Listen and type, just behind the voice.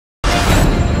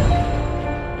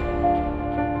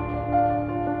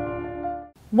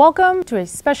Welcome to a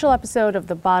special episode of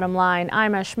The Bottom Line.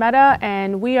 I'm Aashmeeta,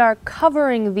 and we are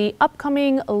covering the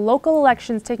upcoming local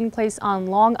elections taking place on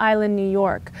Long Island, New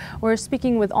York. We're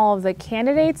speaking with all of the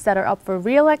candidates that are up for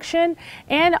re-election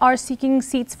and are seeking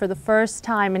seats for the first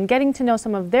time and getting to know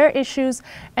some of their issues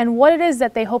and what it is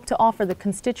that they hope to offer the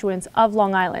constituents of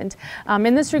Long Island.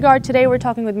 In this regard, today we're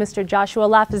talking with Mr. Joshua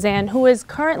Lafazan, who is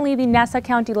currently the Nassau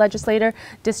County Legislator,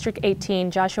 District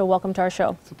 18. Joshua, welcome to our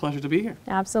show. It's a pleasure to be here.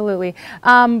 Absolutely.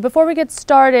 Before we get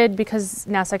started, because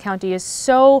Nassau County is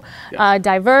so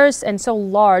diverse and so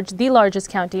large, the largest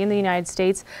county in the United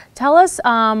States, tell us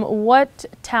what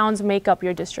towns make up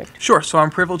your district. Sure. So I'm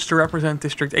privileged to represent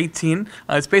District 18.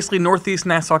 It's basically northeast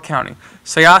Nassau County.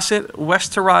 Syosset,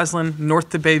 west to Roslyn, north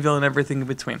to Bayville, and everything in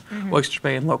between. Oyster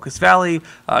Bay and Locust Valley,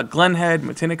 Glen Head,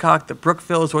 Matinacock, the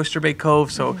Brookvilles, Oyster Bay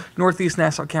Cove, so northeast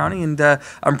Nassau County. And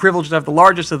I'm privileged to have the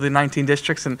largest of the 19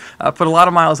 districts and put a lot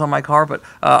of miles on my car, but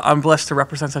I'm blessed to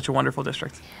represent such a wonderful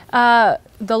district.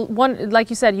 Like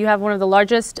you said, you have one of the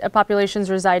largest populations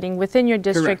residing within your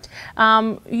district.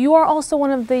 You are also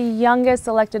one of the youngest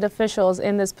elected officials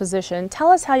in this position. Tell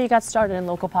us how you got started in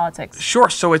local politics. Sure.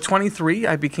 So at 23,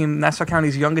 I became Nassau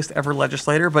County's youngest ever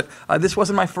legislator, but this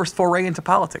wasn't my first foray into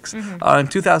politics. In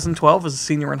 2012, as a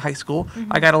senior in high school,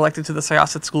 I got elected to the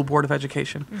Syosset School Board of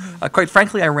Education. Quite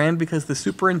frankly, I ran because the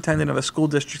superintendent of a school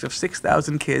district of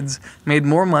 6,000 kids made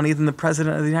more money than the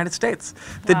president of the United States.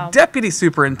 The deputy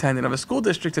superintendent of a school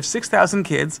district of 6,000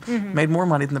 kids made more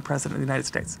money than the president of the United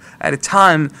States at a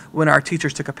time when our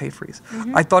teachers took a pay freeze.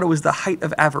 I thought it was the height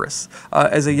of avarice.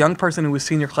 As a young person who was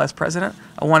senior class president,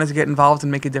 I wanted to get involved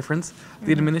and make a difference.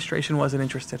 The administration wasn't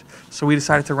interested, so we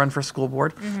decided to run for school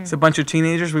board. It's a bunch of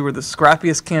teenagers. We were the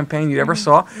scrappiest campaign you'd ever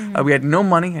saw. We had no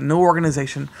money and no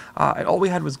organization, and all we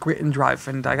had was grit and drive.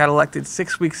 And I got elected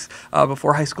 6 weeks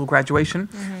before high school graduation,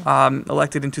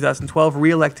 elected in 2012,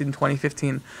 re-elected in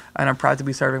 2015, and I'm proud to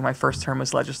be serving my first term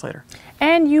as legislator.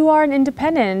 And you are an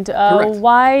independent.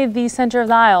 Why the center of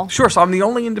the aisle? Sure. So I'm the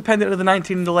only independent of the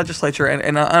 19 in the legislature,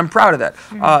 and I'm proud of that.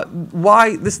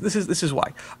 Why? This is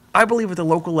why. I believe at the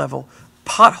local level,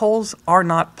 potholes are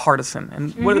not partisan.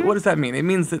 And what does that mean? It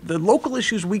means that the local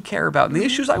issues we care about and the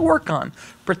issues I work on,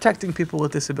 protecting people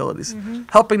with disabilities,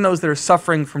 helping those that are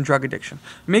suffering from drug addiction,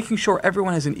 making sure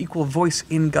everyone has an equal voice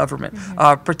in government,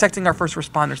 protecting our first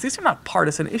responders. These are not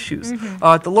partisan issues.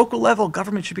 At the local level,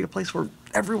 government should be a place where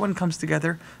everyone comes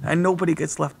together and nobody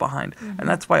gets left behind. And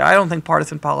that's why I don't think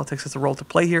partisan politics has a role to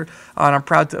play here, and I'm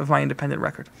proud of my independent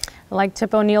record. Like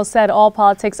Tip O'Neill said, all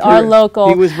politics are local.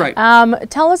 He was right.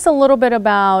 Tell us a little bit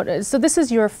about, so this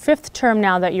is your 5th term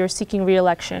now that you're seeking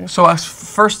re-election. So I was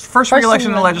first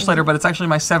re-election in the legislature, but it's actually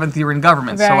my 7th year in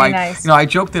government. Very nice. I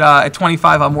joked that at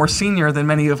 25 I'm more senior than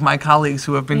many of my colleagues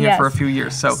who have been here for a few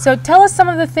years. So tell us some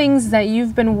of the things that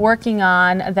you've been working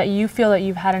on that you feel that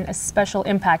you've had a special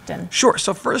impact in. Sure.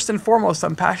 So first and foremost,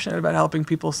 I'm passionate about helping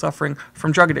people suffering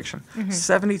from drug addiction.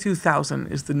 72,000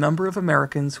 is the number of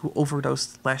Americans who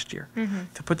overdosed last year.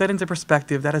 To put that into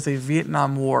perspective, that is a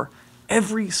Vietnam War.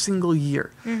 Every single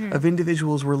year of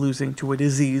individuals we're losing to a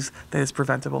disease that is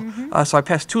preventable. So I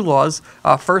passed 2 laws.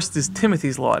 First is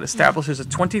Timothy's Law. It establishes a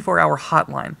 24-hour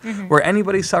hotline where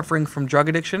anybody suffering from drug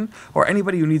addiction or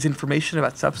anybody who needs information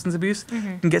about substance abuse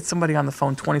can get somebody on the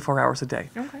phone 24 hours a day.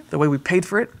 The way we paid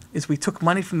for it is we took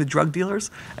money from the drug dealers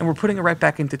and we're putting it right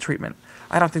back into treatment.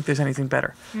 I don't think there's anything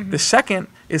better. The second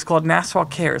is called Nassau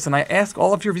Cares, and I ask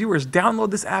all of your viewers,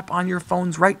 download this app on your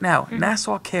phones right now.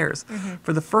 Nassau Cares.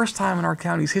 For the first time in our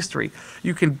county's history,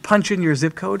 you can punch in your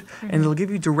zip code and it'll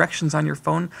give you directions on your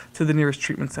phone to the nearest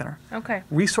treatment center.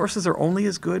 Resources are only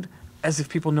as good as if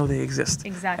people know they exist.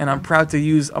 And I'm proud to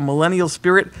use a millennial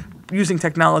spirit using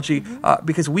technology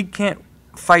because we can't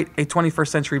fight a 21st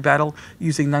century battle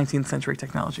using 19th century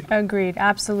technology. Agreed,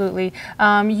 absolutely.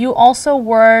 You also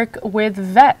work with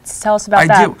vets. Tell us about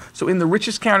that. I do. So in the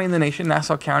richest county in the nation,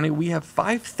 Nassau County, we have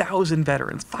 5,000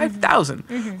 veterans, 5,000,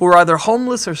 who are either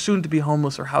homeless or soon to be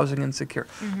homeless or housing insecure.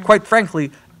 Quite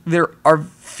frankly, there are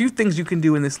few things you can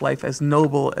do in this life as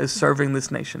noble as serving this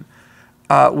nation.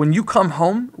 When you come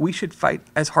home, we should fight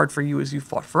as hard for you as you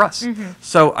fought for us.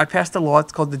 So I passed a law.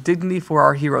 It's called the Dignity for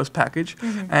Our Heroes package.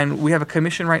 And we have a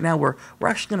commission right now where we're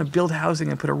actually going to build housing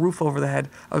and put a roof over the head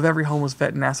of every homeless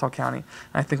vet in Nassau County. And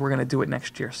I think we're going to do it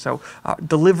next year. So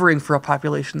delivering for a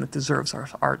population that deserves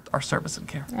our service and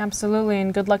care. Absolutely.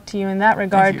 And good luck to you in that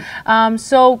regard.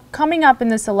 So coming up in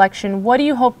this election, what do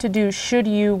you hope to do should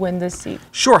you win this seat?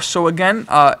 Sure. So again,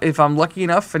 if I'm lucky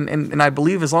enough, and I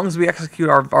believe as long as we execute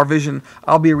our vision,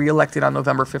 I'll be reelected on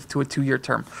November 5th to a 2-year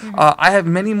term. I have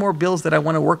many more bills that I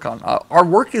want to work on. Our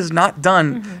work is not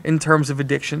done in terms of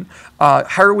addiction.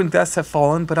 Heroin deaths have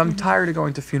fallen, but I'm tired of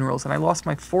going to funerals, and I lost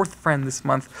my 4th friend this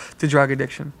month to drug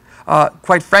addiction.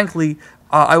 Quite frankly,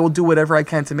 I will do whatever I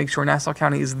can to make sure Nassau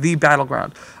County is the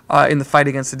battleground in the fight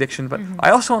against addiction. But I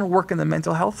also want to work in the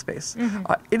mental health space.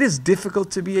 It is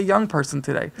difficult to be a young person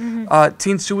today.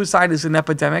 Teen suicide is an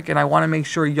epidemic, and I want to make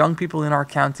sure young people in our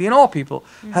county, and all people,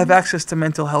 have access to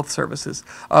mental health services.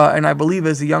 And I believe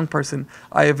as a young person,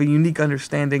 I have a unique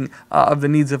understanding of the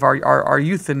needs of our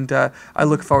youth, and I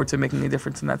look forward to making a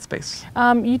difference in that space.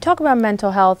 You talk about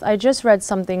mental health. I just read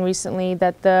something recently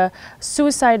that the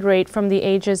suicide rate from the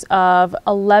ages of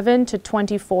 11 to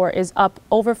 24 is up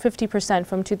over 50%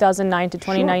 from 2009 to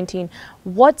 2019. Sure.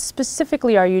 What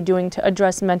specifically are you doing to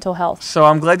address mental health? So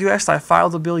I'm glad you asked. I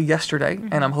filed a bill yesterday,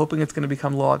 and I'm hoping it's going to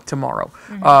become law tomorrow.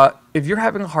 If you're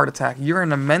having a heart attack, you're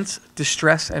in immense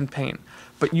distress and pain,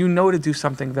 but you know to do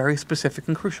something very specific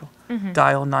and crucial.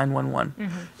 Dial 911.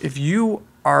 If you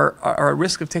are at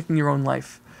risk of taking your own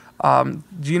life,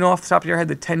 do you know off the top of your head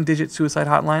the 10-digit suicide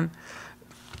hotline?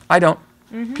 I don't.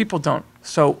 People don't.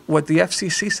 So what the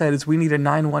FCC said is we need a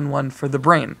 911 for the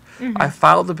brain. I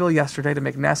filed a bill yesterday to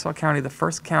make Nassau County the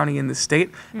first county in the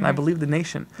state, and I believe the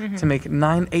nation, to make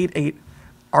 988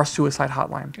 our suicide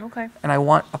hotline. Okay. And I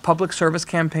want a public service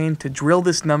campaign to drill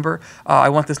this number. I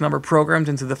want this number programmed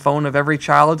into the phone of every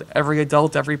child, every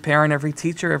adult, every parent, every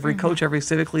teacher, every coach, every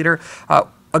civic leader.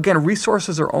 Again,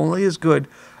 resources are only as good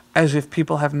as if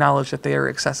people have knowledge that they are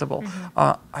accessible.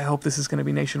 I hope this is going to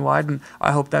be nationwide, and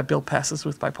I hope that bill passes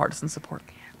with bipartisan support.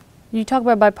 You talk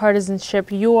about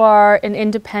bipartisanship. You are an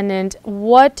independent.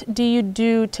 What do you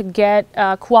do to get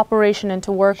cooperation and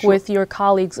to work with your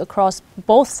colleagues across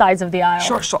both sides of the aisle?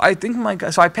 Sure. So I think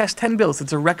I passed 10 bills.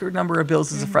 It's a record number of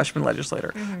bills as a freshman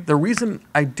legislator. The reason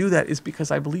I do that is because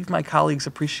I believe my colleagues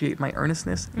appreciate my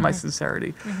earnestness, my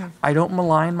sincerity. I don't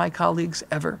malign my colleagues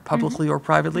ever, publicly or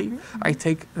privately. I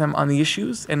take them on the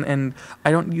issues, and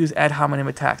I don't use ad hominem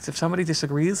attacks. If somebody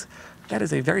disagrees, that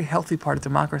is a very healthy part of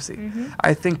democracy.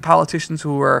 I think politicians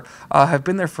who have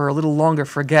been there for a little longer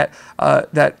forget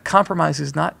that compromise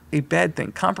is not a bad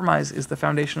thing. Compromise is the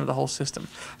foundation of the whole system.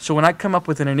 So when I come up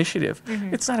with an initiative,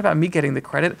 it's not about me getting the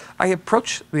credit. I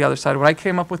approach the other side. When I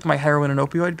came up with my heroin and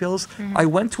opioid bills, I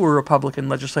went to a Republican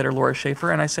legislator, Laura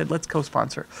Schaefer, and I said, let's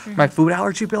co-sponsor. My food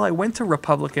allergy bill, I went to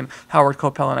Republican Howard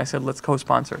Coppell, and I said, let's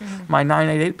co-sponsor. My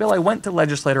 988 bill, I went to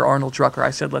legislator Arnold Drucker.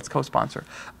 I said, let's co-sponsor.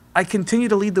 I continue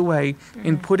to lead the way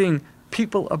in putting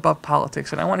people above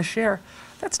politics. And I want to share,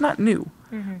 that's not new.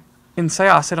 In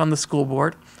Syosset on the school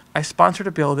board, I sponsored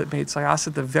a bill that made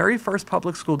Syosset the very first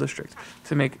public school district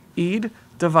to make Eid,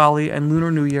 Diwali, and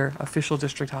Lunar New Year official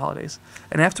district holidays.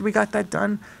 And after we got that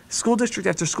done, school district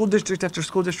after school district after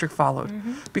school district followed.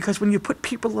 Because when you put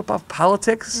people above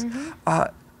politics,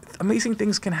 amazing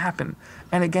things can happen.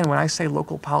 And again, when I say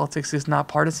local politics is not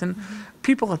partisan,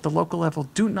 people at the local level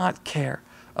do not care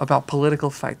about political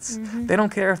fights. They don't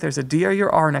care if there's a D or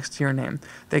your R next to your name.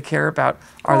 They care about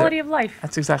quality of life.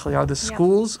 That's exactly. Are the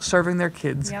schools serving their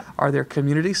kids? Are their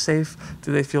communities safe?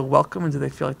 Do they feel welcome, and do they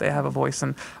feel like they have a voice?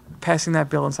 And passing that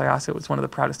bill in Syosset was one of the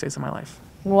proudest days of my life.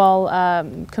 Well,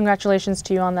 congratulations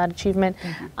to you on that achievement.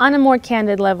 On a more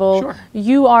candid level,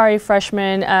 you are a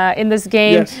freshman in this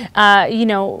game. You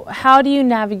know, how do you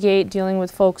navigate dealing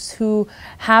with folks who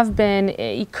have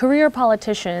been career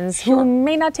politicians who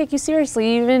may not take you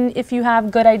seriously, even if you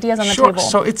have good ideas on the table?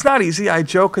 So it's not easy. I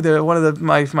joke that one of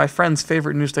my friend's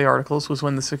favorite Newsday articles was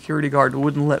when the security guard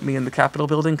wouldn't let me in the Capitol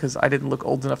building because I didn't look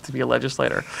old enough to be a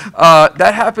legislator.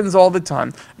 That happens all the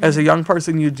time. As a young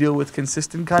person, you deal with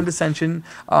consistent condescension.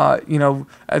 You know,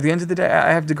 at the end of the day,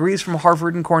 I have degrees from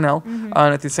Harvard and Cornell, and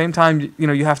at the same time, you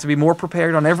know, you have to be more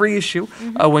prepared on every issue.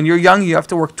 When you're young, you have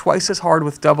to work twice as hard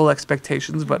with double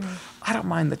expectations, but I don't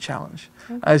mind the challenge.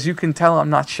 As you can tell, I'm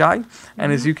not shy,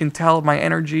 and as you can tell, my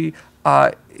energy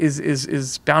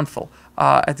is bountiful.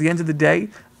 At the end of the day,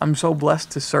 I'm so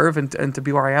blessed to serve and to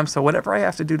be where I am. So whatever I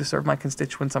have to do to serve my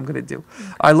constituents, I'm going to do.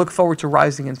 I look forward to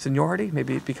rising in seniority,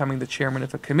 maybe becoming the chairman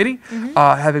of a committee,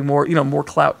 having more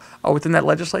clout within that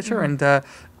legislature. And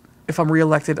if I'm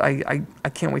reelected, I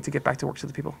can't wait to get back to work to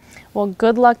the people. Well,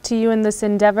 good luck to you in this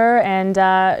endeavor, and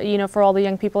you know, for all the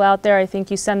young people out there, I think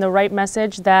you send the right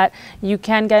message that you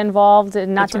can get involved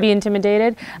and not to be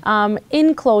intimidated.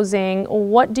 In closing,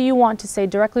 what do you want to say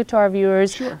directly to our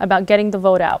viewers about getting the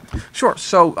vote out? Sure.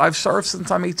 So I've served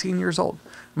since I'm 18 years old.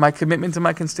 My commitment to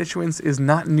my constituents is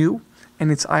not new,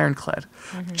 and it's ironclad.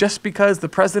 Just because the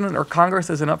president or Congress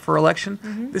isn't up for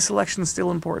election, this election is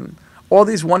still important. all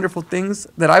these wonderful things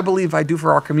that I believe I do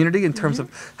for our community in terms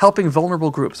of helping vulnerable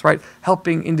groups, right?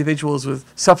 Helping individuals with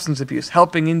substance abuse,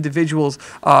 helping individuals,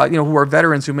 who are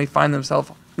veterans who may find themselves,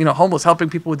 homeless, helping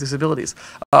people with disabilities.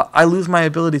 I lose my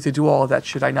ability to do all of that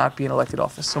should I not be in elected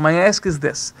office. So my ask is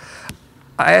this.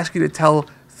 I ask you to tell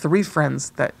 3 friends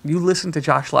that you listen to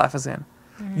Josh Lafazan.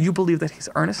 You believe that he's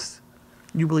earnest.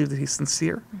 You believe that he's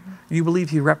sincere. You believe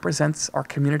he represents our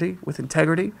community with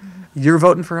integrity. You're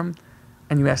voting for him,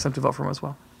 and you ask them to vote for him as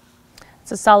well.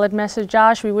 It's a solid message,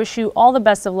 Josh. We wish you all the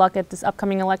best of luck at this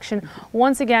upcoming election.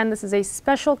 Once again, this is a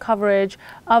special coverage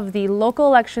of the local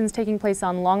elections taking place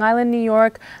on Long Island, New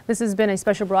York. This has been a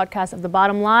special broadcast of The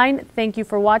Bottom Line. Thank you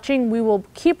for watching. We will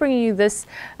keep bringing you this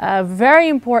very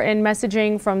important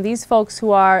messaging from these folks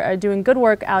who are doing good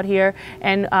work out here,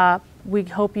 and we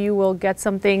hope you will get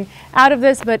something out of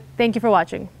this, but thank you for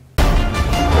watching.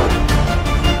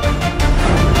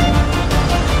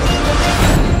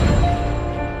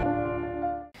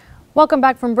 Welcome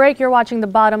back from break. You're watching The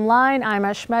Bottom Line. I'm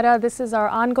Aashmeeta. This is our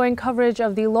ongoing coverage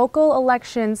of the local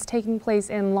elections taking place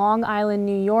in Long Island,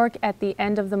 New York at the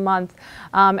end of the month.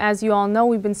 As you all know,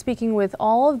 we've been speaking with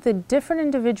all of the different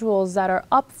individuals that are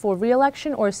up for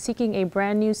re-election or seeking a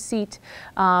brand new seat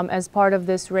as part of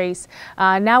this race.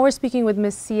 Now we're speaking with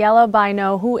Ms. Siela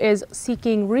Bynoe, who is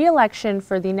seeking re-election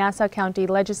for the Nassau County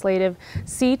legislative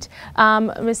seat.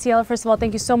 Ms. Siela, first of all,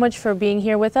 thank you so much for being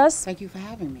here with us. Thank you for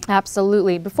having me.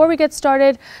 Absolutely. Before we get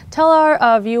started, tell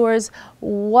our viewers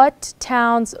what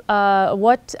towns,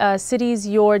 what cities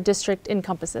your district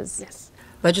encompasses. Yes.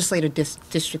 Legislative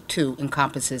District 2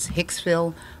 encompasses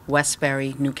Hicksville,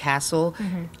 Westbury, Newcastle,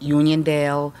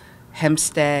 Uniondale,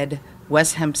 Hempstead,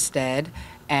 West Hempstead,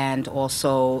 and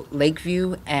also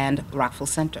Lakeview and Rockville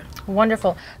Center.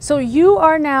 Wonderful. So you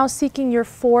are now seeking your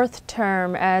 4th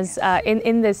term as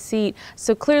in this seat.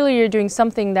 So clearly you're doing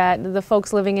something that the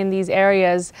folks living in these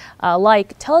areas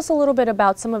like. Tell us a little bit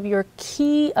about some of your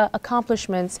key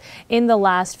accomplishments in the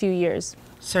last few years.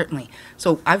 Certainly.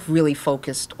 So I've really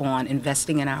focused on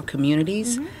investing in our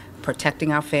communities,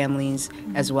 protecting our families,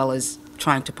 as well as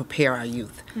trying to prepare our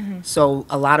youth. So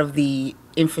a lot of the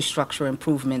infrastructure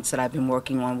improvements that I've been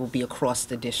working on will be across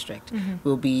the district.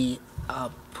 We'll be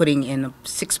putting in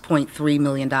 $6.3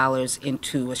 million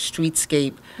into a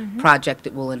streetscape project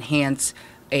that will enhance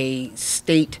a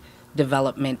state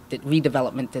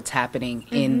redevelopment that's happening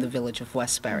in the village of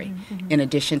Westbury. In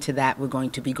addition to that, we're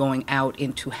going to be going out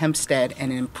into Hempstead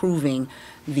and improving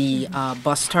the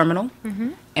bus terminal.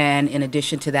 And in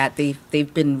addition to that,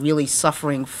 they've been really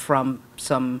suffering from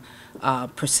some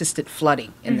persistent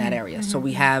flooding in that area. So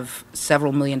we have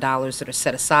several $1 million that are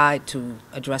set aside to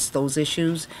address those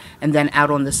issues. And then out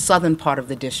on the southern part of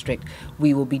the district,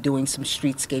 we will be doing some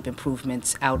streetscape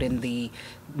improvements out in the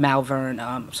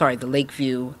the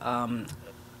Lakeview,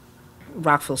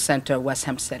 Rockville Center, West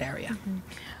Hempstead area.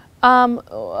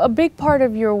 A big part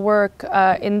of your work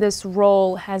in this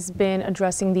role has been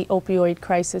addressing the opioid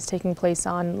crisis taking place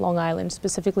on Long Island,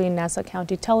 specifically in Nassau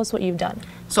County. Tell us what you've done.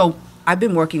 So I've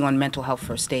been working on mental health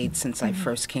first aid since I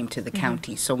first came to the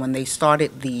county. So when they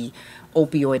started the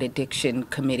opioid addiction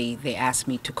committee, they asked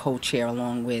me to co-chair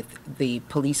along with the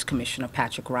police commissioner,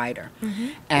 Patrick Ryder.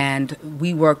 And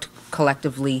we worked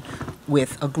collectively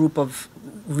with a group of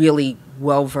really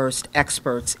well-versed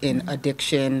experts in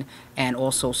addiction and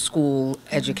also school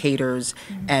educators,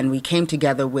 and we came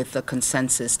together with a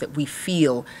consensus that we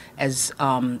feel as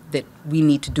that we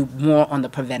need to do more on the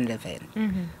preventative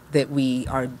end. That we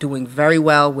are doing very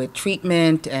well with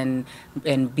treatment and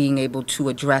being able to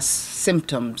address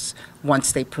symptoms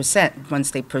once they present.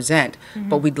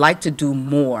 But we'd like to do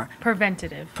more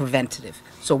preventative.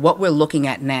 So what we're looking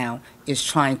at now is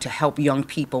trying to help young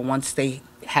people once they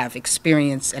have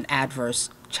experienced an adverse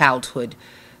childhood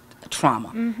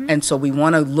trauma. And so we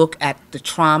want to look at the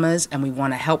traumas, and we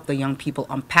want to help the young people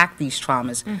unpack these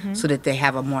traumas so that they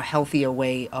have a more healthier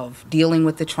way of dealing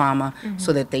with the trauma,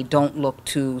 so that they don't look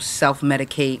to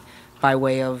self-medicate by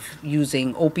way of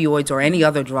using opioids or any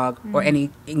other drug or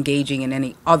engaging in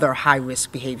any other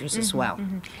high-risk behaviors as well.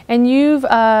 And you've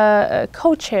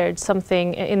co-chaired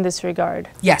something in this regard.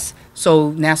 Yes.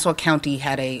 So Nassau County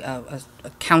had a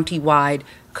county-wide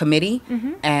committee,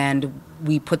 and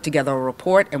we put together a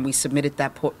report, and we submitted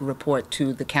that report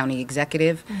to the county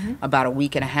executive about a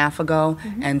week and a half ago.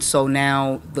 And so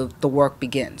now the work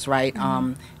begins, right?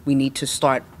 We need to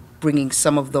start bringing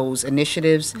some of those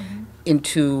initiatives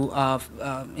into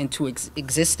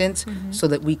existence so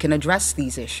that we can address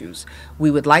these issues. We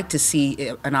would like to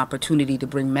see an opportunity to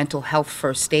bring mental health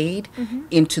first aid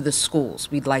into the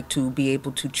schools. We'd like to be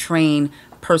able to train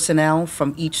personnel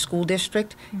from each school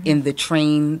district in the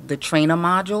trainer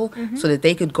module, so that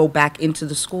they could go back into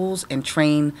the schools and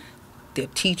train the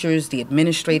teachers, the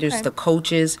administrators, the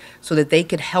coaches, so that they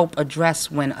could help address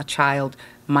when a child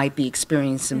might be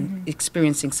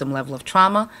experiencing some level of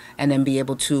trauma, and then be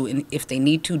able to, if they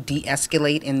need to,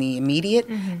 de-escalate in the immediate,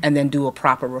 and then do a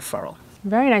proper referral.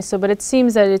 Very nice. So, but it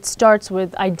seems that it starts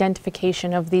with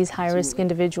identification of these high-risk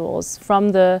individuals from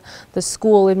the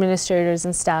school administrators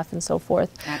and staff and so forth.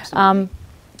 Absolutely.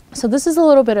 So this is a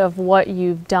little bit of what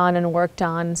you've done and worked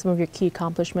on, some of your key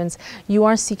accomplishments. You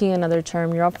are seeking another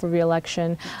term. You're up for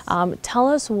re-election. Tell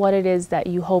us what it is that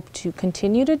you hope to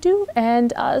continue to do,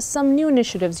 and some new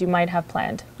initiatives you might have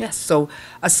planned. Yes. So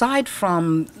aside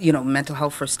from, mental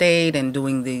health first aid and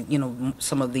doing the,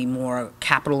 some of the more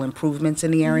capital improvements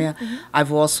in the area,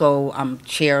 I've also, I'm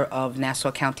chair of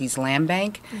Nassau County's Land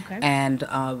Bank, and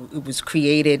it was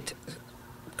created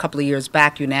a couple of years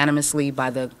back unanimously by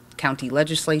the county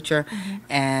legislature,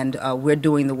 and we're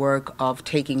doing the work of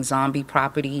taking zombie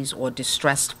properties or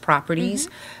distressed properties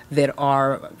that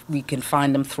we can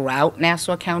find them throughout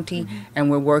Nassau County, and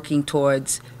we're working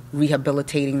towards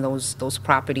rehabilitating those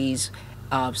properties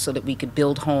so that we could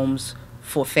build homes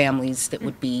for families that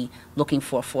would be looking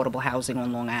for affordable housing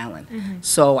on Long Island.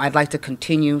 So I'd like to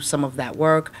continue some of that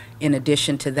work. In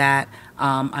addition to that,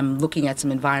 I'm looking at some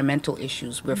environmental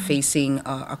issues. We're facing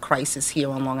a crisis here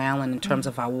on Long Island in terms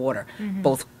of our water,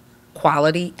 both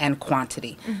quality and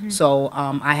quantity. So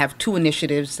I have two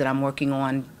initiatives that I'm working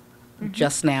on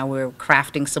just now. We're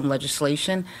crafting some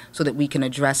legislation so that we can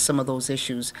address some of those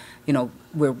issues.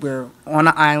 We're on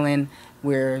an island.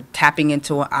 We're tapping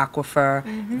into an aquifer.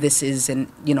 This is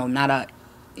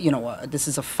this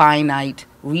is a finite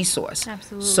resource.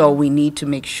 Absolutely. So we need to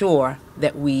make sure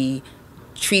that we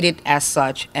treat it as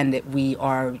such and that we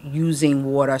are using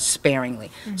water sparingly.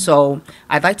 So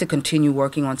I'd like to continue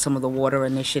working on some of the water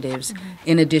initiatives.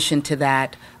 In addition to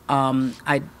that,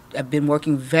 I've been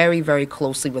working very, very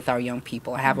closely with our young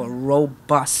people. I have a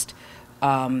robust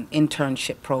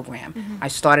internship program. I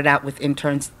started out with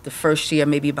interns the first year,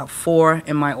 maybe about 4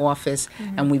 in my office,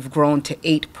 and we've grown to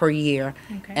 8 per year.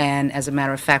 And as a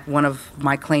matter of fact, one of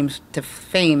my claims to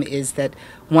fame is that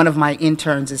one of my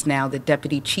interns is now the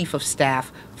Deputy Chief of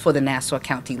Staff for the Nassau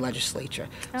County Legislature.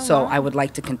 So I would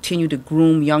like to continue to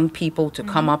groom young people to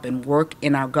come up and work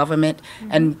in our government,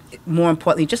 and more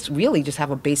importantly, just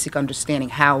have a basic understanding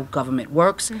how government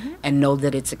works and know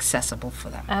that it's accessible for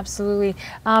them. Absolutely.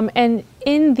 And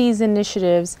in these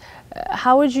initiatives,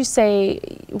 how would you say,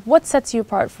 what sets you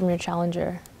apart from your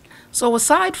challenger? So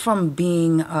aside from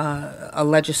being a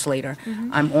legislator,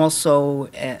 I'm also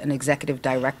an executive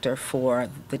director for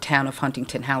the Town of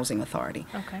Huntington Housing Authority.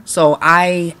 So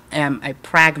I am a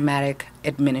pragmatic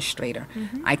administrator.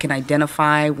 I can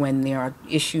identify when there are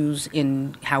issues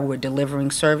in how we're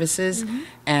delivering services,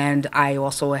 and I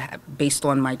also, based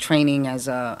on my training as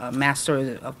a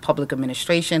master of public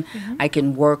administration, I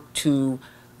can work to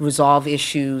resolve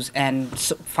issues and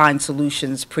find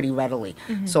solutions pretty readily.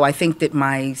 So I think that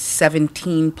my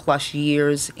 17 plus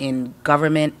years in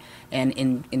government and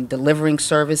in delivering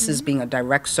services, being a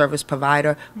direct service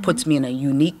provider, puts me in a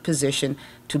unique position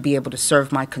to be able to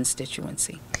serve my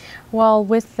constituency. Well,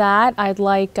 with that, I'd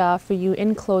like for you,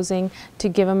 in closing, to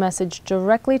give a message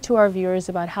directly to our viewers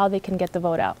about how they can get the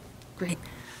vote out. Great.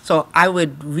 So I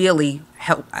would really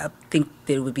I think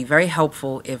that it would be very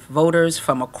helpful if voters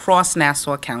from across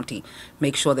Nassau County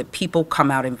make sure that people come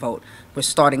out and vote. We're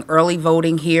starting early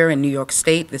voting here in New York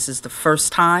State. This is the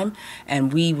first time,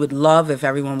 and we would love if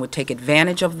everyone would take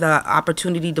advantage of the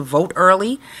opportunity to vote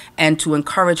early and to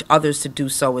encourage others to do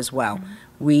so as well.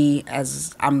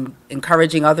 As I'm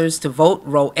encouraging others to vote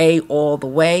row A all the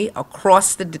way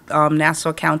across the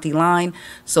Nassau County line,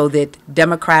 so that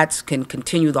Democrats can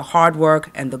continue the hard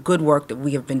work and the good work that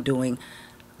we have been doing.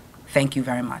 Thank you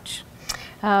very much.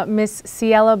 Ms.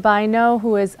 Siela Bynoe,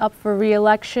 who is up for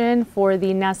re-election for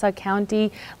the Nassau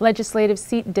County Legislative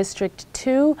Seat District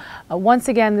 2. Once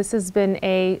again, this has been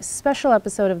a special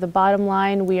episode of The Bottom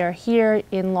Line. We are here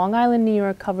in Long Island, New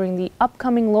York, covering the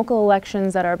upcoming local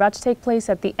elections that are about to take place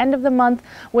at the end of the month,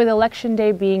 with Election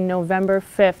Day being November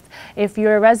 5th. If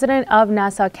you're a resident of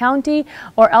Nassau County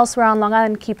or elsewhere on Long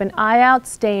Island, keep an eye out,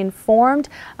 stay informed.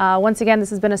 Once again,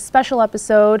 this has been a special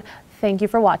episode. Thank you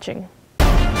for watching.